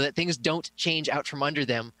change and so that things don't change out from under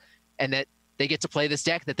them and that they get to play this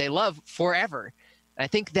deck that they love forever. And I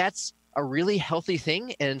think that's a really healthy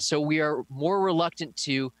thing. And so we are more reluctant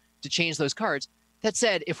to change those cards. That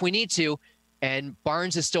said, if we need to, and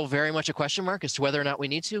Barnes is still very much a question mark as to whether or not we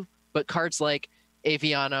need to, but cards like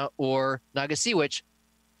Aviana or Nagasiwich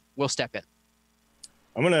will step in.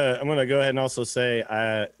 I'm gonna go ahead and also say,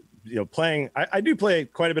 playing. I do play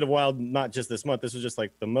quite a bit of Wild, not just this month. This was just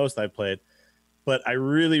like the most I played, but I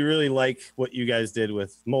really, really like what you guys did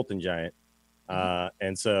with Molten Giant.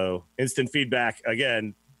 And so instant feedback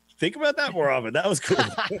again. Think about that more often. That was cool.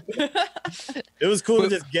 It was cool to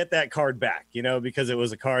just get that card back, because it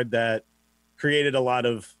was a card that created a lot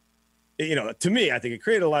of, to me, I think it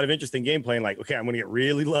created a lot of interesting gameplay. Like, okay, I'm going to get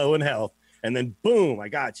really low in health, and then boom, I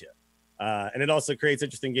got you. And it also creates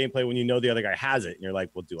interesting gameplay when the other guy has it, and you're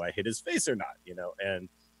like, well, do I hit his face or not? And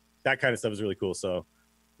that kind of stuff is really cool. So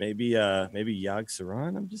maybe Yag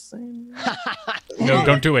Saran. I'm just saying. No,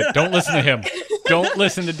 don't do it. Don't listen to him. Don't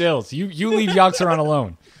listen to Dills. You leave Yag Saran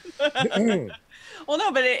alone. Well,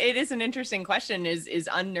 no, but it is an interesting question, is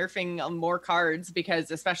unnerfing more cards,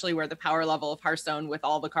 because especially where the power level of Hearthstone with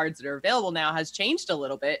all the cards that are available now has changed a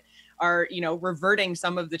little bit, are, reverting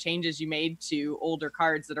some of the changes you made to older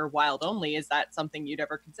cards that are Wild only. Is that something you'd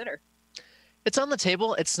ever consider? It's on the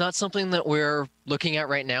table. It's not something that we're looking at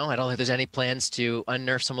right now. I don't think there's any plans to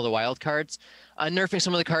unnerf some of the Wild cards. Unnerfing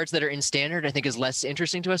some of the cards that are in Standard, I think, is less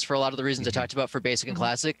interesting to us for a lot of the reasons I talked about for Basic and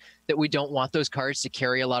Classic, that we don't want those cards to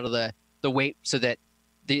carry a lot of the weight, so that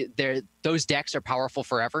those decks are powerful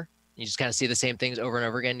forever. You just kind of see the same things over and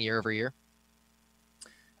over again, year over year.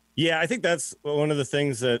 Yeah, I think that's one of the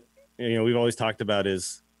things that we've always talked about,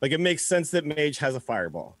 is like, it makes sense that Mage has a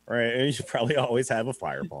Fireball, right? And you should probably always have a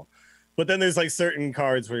Fireball. But then there's like certain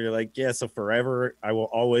cards where you're like, yeah, so forever I will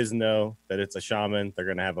always know that it's a Shaman. They're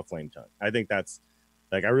going to have a Flame Tongue. I think that's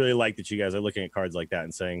like, I really like that you guys are looking at cards like that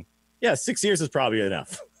and saying, yeah, 6 years is probably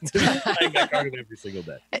enough to be playing that card every single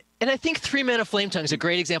day. And I think 3-mana Flame Tongue is a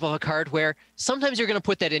great example of a card where sometimes you're going to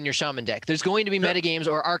put that in your Shaman deck. There's going to be metagames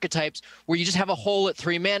or archetypes where you just have a hole at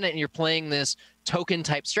 3 mana and you're playing this token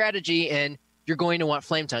type strategy and you're going to want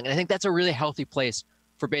Flame Tongue. And I think that's a really healthy place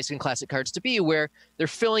for Basic and Classic cards to be, where they're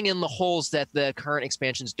filling in the holes that the current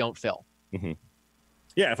expansions don't fill. Mm-hmm.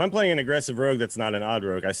 Yeah, if I'm playing an aggressive rogue that's not an odd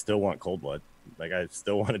rogue, I still want Cold Blood. Like, I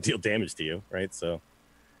still want to deal damage to you, right? So,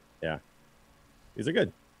 yeah, these are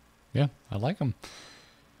good. Yeah, I like them.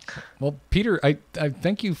 Well, Peter, I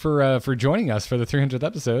thank you for joining us for the 300th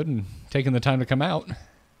episode and taking the time to come out.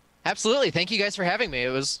 Absolutely. Thank you guys for having me. It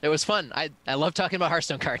was fun. I love talking about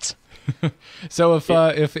Hearthstone cards. So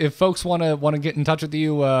if folks want to get in touch with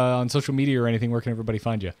you on social media or anything, where can everybody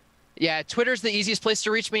find you? Yeah, Twitter's the easiest place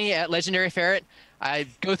to reach me, at Legendary Ferret. I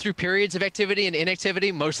go through periods of activity and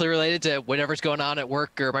inactivity, mostly related to whatever's going on at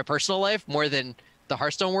work or my personal life, more than the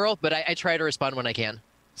Hearthstone world, but I try to respond when I can.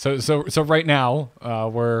 So right now,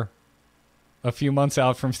 we're a few months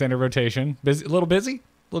out from Standard Rotation. A little busy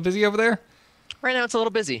over there? Right now, it's a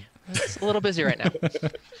little busy. It's a little busy right now.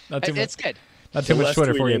 Not too much. It's good. Not too much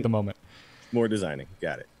Twitter for you at the moment. More designing.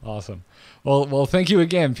 Got it. Awesome. Well, thank you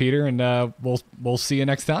again, Peter, and we'll see you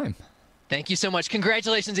next time. Thank you so much.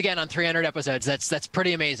 Congratulations again on 300 episodes. That's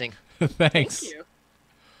pretty amazing. Thanks. Thank you.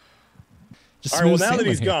 Just all right, well, smooth now that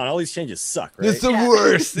sailing he's here. gone, all these changes suck, right? It's the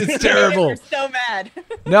worst. It's terrible. You're so mad.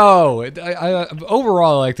 No, I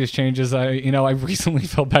overall I like these changes. I recently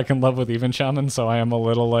fell back in love with Even Shaman, so I am a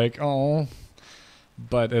little like, oh,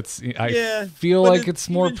 but I feel like it's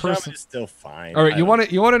more personal. It's still fine. All right, you want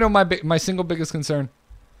to know my single biggest concern?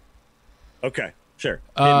 Okay, sure.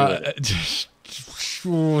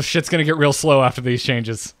 Shit's gonna get real slow after these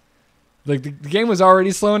changes. Like the game was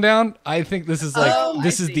already slowing down. I think this is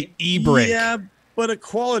the e-break. Yeah, but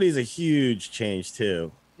equality is a huge change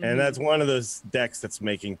too. And that's one of those decks that's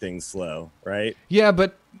making things slow, right? Yeah,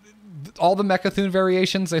 but all the Mechathune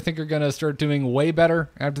variations I think are going to start doing way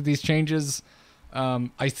better after these changes.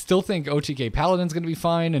 I still think OTK Paladin's going to be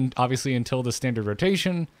fine, and obviously until the Standard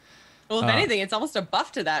Rotation. Well, if anything, it's almost a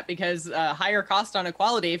buff to that, because higher cost on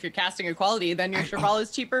equality. If you're casting equality, then your Shrivala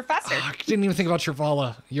is cheaper, faster. I didn't even think about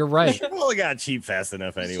Shrivala. You're right. Shrivala got cheap fast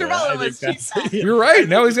enough anyway. Shrivala was cheap fast. You're right.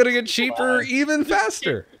 Now he's going to get cheaper even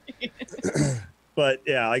faster. But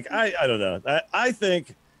yeah, like I don't know. I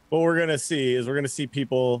think what we're gonna see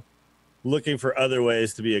people looking for other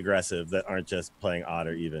ways to be aggressive that aren't just playing odd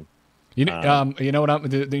or even. You know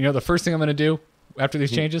what the first thing I'm gonna do after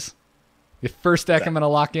these changes? The first deck I'm gonna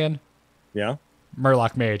lock in. Yeah.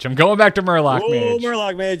 Murloc Mage. I'm going back to Murloc Mage.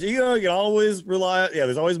 Murloc Mage. You can always rely. Yeah,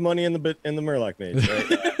 there's always money in the Murloc Mage.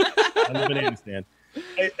 Right? On the banana stand.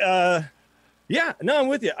 Yeah, no, I'm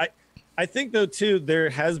with you. I think though too, there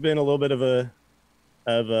has been a little bit of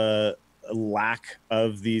a lack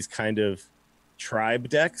of these kind of tribe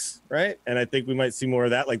decks, right? And I think we might see more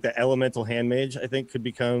of that. Like the elemental hand mage, I think could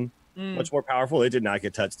become much more powerful. It did not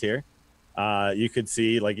get touched here. You could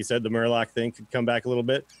see, like you said, the Murloc thing could come back a little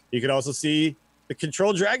bit. You could also see the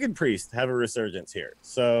Control Dragon Priest have a resurgence here.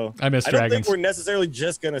 So I miss don't dragons. think we're necessarily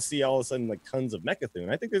just going to see all of a sudden like tons of Mechathune.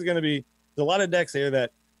 I think there's a lot of decks here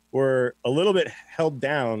that were a little bit held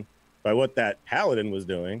down by what that Paladin was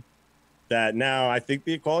doing. That now I think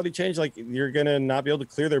the equality change, like you're going to not be able to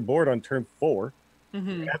clear their board on turn 4. You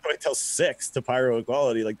have to wait till 6 to pyro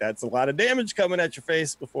equality. Like that's a lot of damage coming at your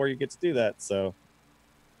face before you get to do that. So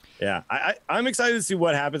yeah, I'm excited to see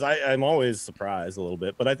what happens. I'm always surprised a little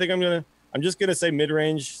bit, but I think I'm just gonna say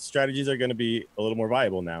mid-range strategies are gonna be a little more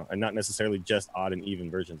viable now, and not necessarily just odd and even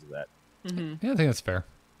versions of that. Yeah, I think that's fair.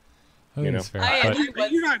 I think that's fair.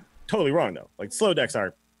 But you're not totally wrong though. Like slow decks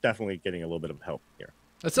are definitely getting a little bit of help here.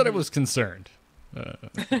 I said I was concerned.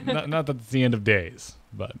 Not that it's the end of days,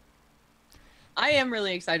 but I am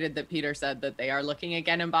really excited that Peter said that they are looking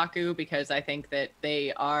again in Baku, because I think that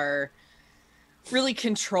they are really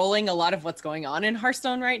controlling a lot of what's going on in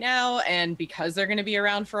Hearthstone right now. And because they're going to be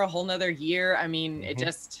around for a whole nother year, I mean, it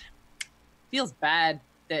just feels bad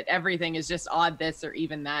that everything is just odd this or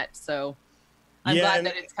even that. So I'm glad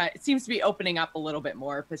that it seems to be opening up a little bit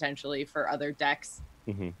more potentially for other decks.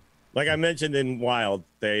 Like I mentioned in Wild,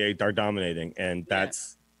 they are dominating, and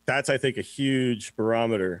that's I think a huge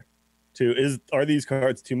barometer to are these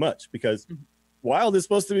cards too much? Because Wild is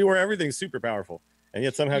supposed to be where everything's super powerful, and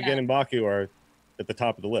yet somehow Gen and Baku are at the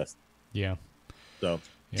top of the list. Yeah. So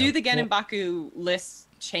do the Gen and Baku lists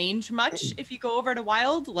change much if you go over to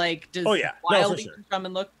Wild? Like does Wild even come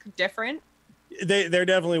and look different? They're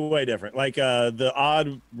definitely way different. Like the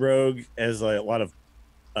odd rogue has a lot of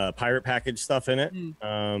pirate package stuff in it.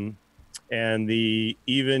 And the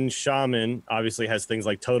even shaman obviously has things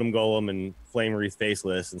like Totem Golem and Flame Wreath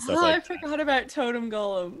Faceless and stuff like that. I forgot about Totem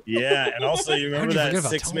Golem. Yeah, and also you remember that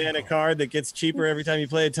 6 mana card that gets cheaper every time you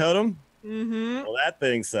play a totem? Well, that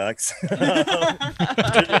thing sucks.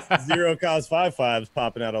 0 cost 5/5s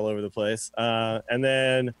popping out all over the place. And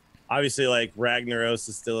then obviously like Ragnaros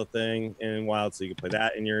is still a thing in Wild, so you can play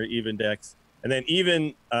that in your even decks. And then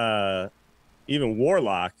even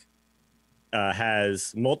Warlock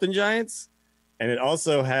has Molten Giants, and it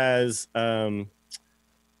also has the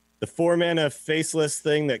 4 mana Faceless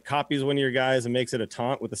thing that copies one of your guys and makes it a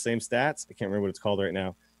taunt with the same stats. I can't remember what it's called right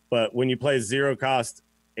now, but when you play 0 cost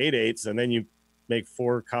 8/8s and then you make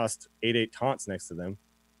 4 cost 8/8 taunts next to them,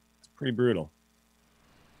 it's pretty brutal.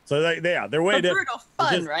 So they're way different. Brutal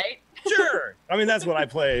fun, right? Sure. I mean, that's what I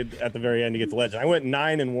played at the very end to get to Legend. I went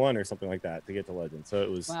 9-1 or something like that to get to Legend. So it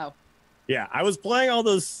was Yeah, I was playing all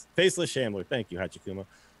those Faceless Shambler. Thank you, Hachikuma.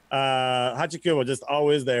 Hachikuma just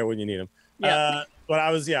always there when you need him. But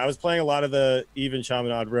I was playing a lot of the even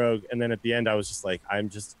Shaman Odd Rogue, and then at the end I was just like, I'm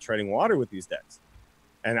just treading water with these decks.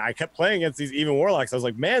 And I kept playing against these even Warlocks. I was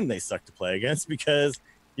like, man, they suck to play against, because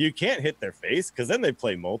you can't hit their face, because then they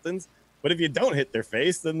play Moltens. But if you don't hit their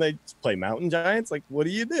face, then they just play Mountain Giants. Like, what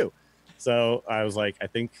do you do? So I was like, I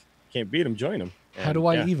think can't beat them, join them. And, how do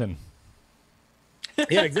I even?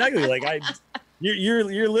 Yeah, exactly. Like you're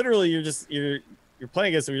literally you're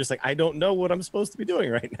playing against them. You're just like, I don't know what I'm supposed to be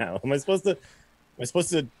doing right now. Am I supposed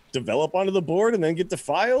to develop onto the board and then get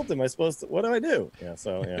defiled? Am I supposed to? What do I do? Yeah.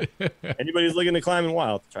 So yeah. Anybody who's looking to climb in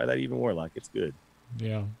Wild, try that even Warlock. It's good.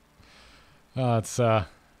 Yeah. That's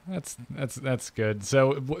good.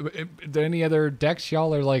 So, are there any other decks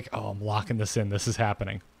y'all are like, oh, I'm locking this in. This is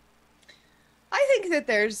happening? I think that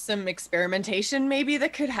there's some experimentation maybe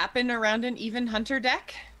that could happen around an even Hunter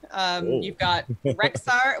deck. You've got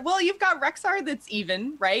Rexar. Well, you've got Rexar that's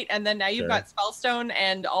even, right? And then now you've got Spellstone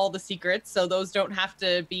and all the secrets. So those don't have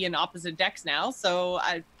to be in opposite decks now. So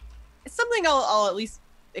it's something I'll at least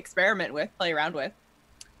experiment with, play around with.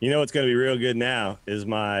 You know what's going to be real good now is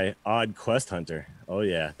my Odd Quest Hunter. Oh,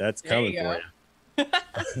 yeah. That's coming for you.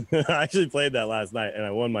 I actually played that last night, and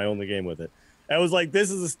I won my only game with it. I was like, this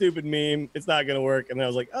is a stupid meme. It's not going to work. And then I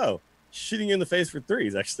was like, oh, shooting you in the face for 3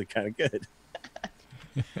 is actually kind of good.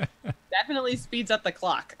 Definitely speeds up the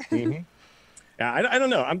clock. Yeah, I don't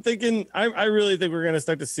know. I'm thinking, I really think we're going to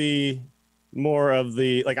start to see more of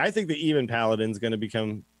the, like, I think the even Paladin's going to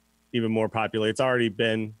become even more popular. It's already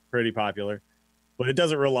been pretty popular, but it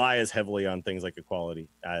doesn't rely as heavily on things like equality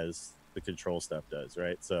as the control stuff does,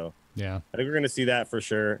 right? So yeah, I think we're going to see that for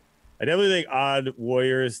sure. I definitely think Odd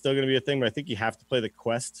Warrior is still going to be a thing, but I think you have to play the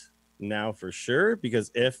quest now for sure,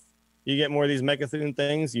 because if you get more of these Mechathune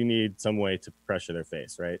things, you need some way to pressure their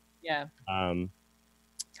face, right? Yeah.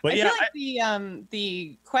 But I yeah, feel like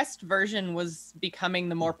the Quest version was becoming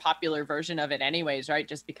the more popular version of it anyways, right?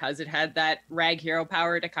 Just because it had that rag hero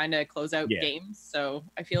power to kind of close out games. So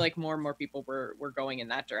I feel like more and more people were going in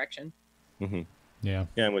that direction. Mm-hmm. Yeah,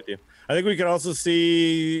 I'm with you. I think we could also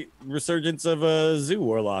see resurgence of a Zoo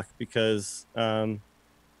Warlock because,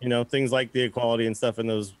 things like the equality and stuff in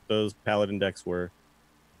those Paladin decks were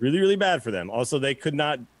really, really bad for them. Also, they could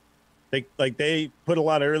not, they put a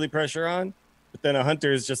lot of early pressure on, but then a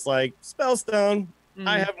Hunter is just like, Spellstone,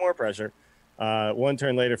 I have more pressure. One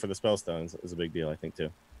turn later for the Spellstones is a big deal, I think,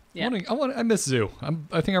 too. Yeah. I miss Zoo.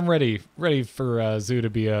 I think I'm ready for Zoo to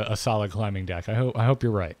be a solid climbing deck. I hope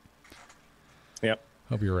you're right. Yep.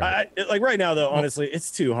 Hope you're right. Like right now, though, honestly, it's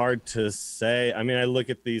too hard to say. I mean, I look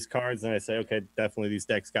at these cards and I say, okay, definitely these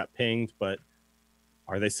decks got pinged, but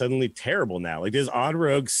are they suddenly terrible now? Like, does Odd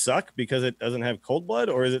Rogue suck because it doesn't have Cold Blood,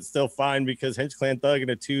 or is it still fine because Hench Clan Thug and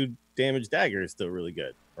a 2 damage dagger is still really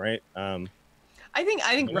good, right? I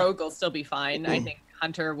think Rogue will still be fine. I think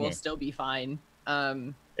Hunter will still be fine.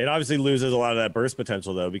 It obviously loses a lot of that burst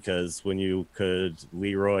potential, though, because when you could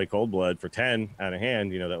Leroy Cold Blood for 10 out of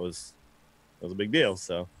hand, that was a big deal.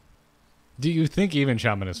 So, do you think Even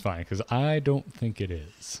Shaman is fine? Because I don't think it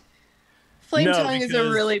is. Flame Tongue is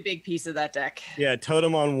a really big piece of that deck. Yeah,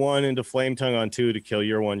 Totem on 1 into Flame Tongue on 2 to kill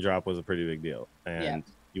your 1-drop was a pretty big deal, and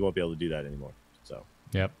you won't be able to do that anymore. So,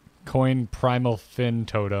 yep. Coin Primal Fin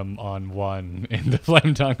Totem on 1 into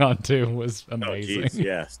Flame Tongue on 2 was amazing. Oh, geez.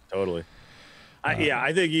 Yes, totally.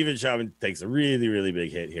 I think Even Shaman takes a really, really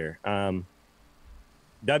big hit here.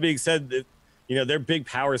 That being said, their big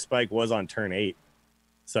power spike was on turn 8,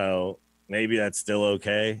 so maybe that's still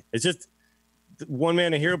okay. It's just 1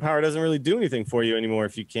 mana hero power doesn't really do anything for you anymore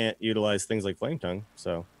if you can't utilize things like Flame Tongue.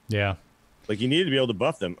 So yeah, like you need to be able to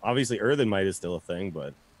buff them. Obviously, Earthen Might is still a thing,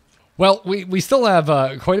 but well, we still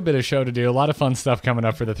have quite a bit of show to do. A lot of fun stuff coming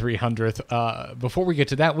up for the 300th. Before we get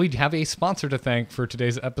to that, we have a sponsor to thank for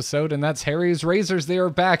today's episode, and that's Harry's Razors. They are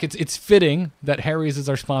back. It's fitting that Harry's is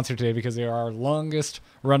our sponsor today because they are our longest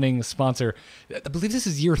running sponsor. I believe this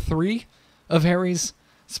is year 3 of Harry's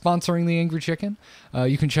sponsoring the Angry Chicken.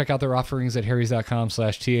 You can check out their offerings at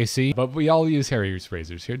harrys.com/TAC, but we all use Harry's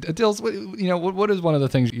Razors here. Dills, what is one of the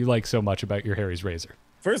things you like so much about your Harry's Razor?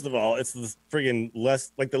 First of all, it's the friggin'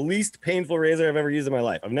 the least painful razor I've ever used in my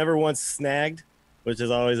life. I've never once snagged, which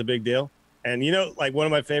is always a big deal. And like one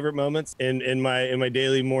of my favorite moments in my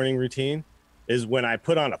daily morning routine is when I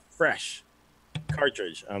put on a fresh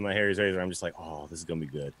cartridge on my Harry's Razor. I'm just like, oh, this is gonna be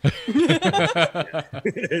good.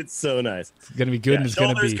 It's so nice. It's gonna be good, and it's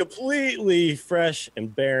gonna be completely fresh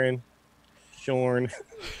and barren, shorn,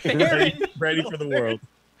 ready for the world.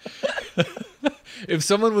 If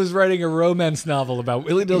someone was writing a romance novel about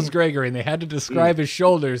Willie Dills Gregory and they had to describe his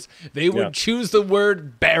shoulders, they would choose the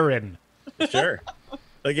word barren. Sure.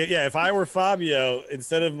 Like, yeah, if I were Fabio,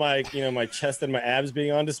 instead of my chest and my abs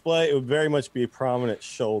being on display, it would very much be a prominent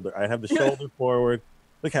shoulder. I'd have the shoulder forward.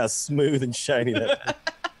 Look how smooth and shiny that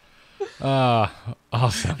is.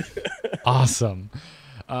 Awesome. Awesome.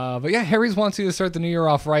 But yeah, Harry's wants you to start the new year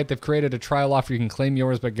off right. They've created a trial offer. You can claim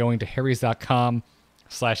yours by going to harrys.com/TAC.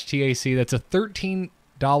 That's a $13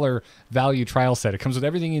 value trial set. It comes with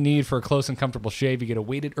everything you need for a close and comfortable shave. You get a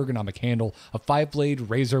weighted ergonomic handle, a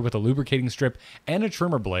 5-blade razor with a lubricating strip, and a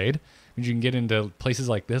trimmer blade. And you can get into places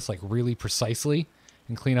like this, like really precisely,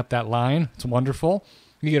 and clean up that line. It's wonderful.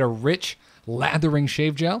 You get a rich lathering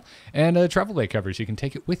shave gel and a travel blade cover, so you can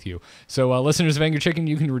take it with you. So listeners of Angry Chicken,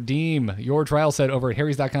 you can redeem your trial set over at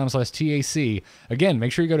harrys.com/TAC. Again,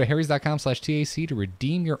 make sure you go to harrys.com/TAC to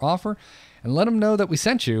redeem your offer and let them know that we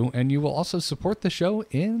sent you, and you will also support the show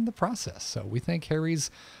in the process. So we thank Harry's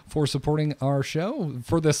for supporting our show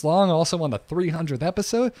for this long, also on the 300th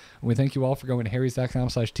episode. And we thank you all for going to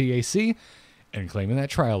harrys.com/TAC and claiming that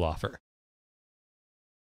trial offer.